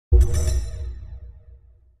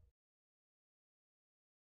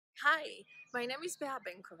Hi, my name is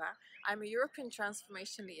Benková. I'm a European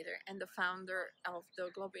transformation leader and the founder of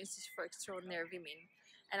the Global Institute for Extraordinary Women.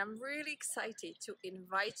 And I'm really excited to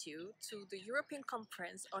invite you to the European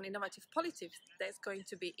Conference on Innovative Politics that's going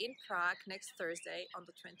to be in Prague next Thursday on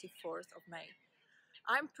the 24th of May.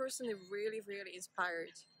 I'm personally really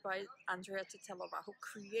inspired by Andrea Titelova, who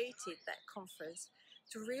created that conference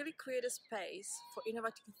to really create a space for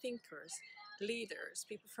innovative thinkers, leaders,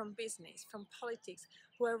 people from business, from politics,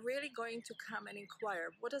 who are really going to come and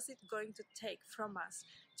inquire what is it going to take from us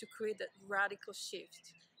to create that radical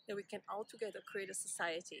shift that we can all together create a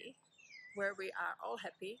society where we are all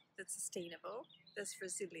happy, that's sustainable, that's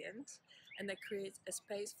resilient, and that creates a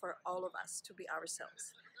space for all of us to be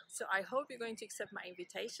ourselves. So I hope you're going to accept my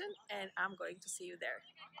invitation, and I'm going to see you there.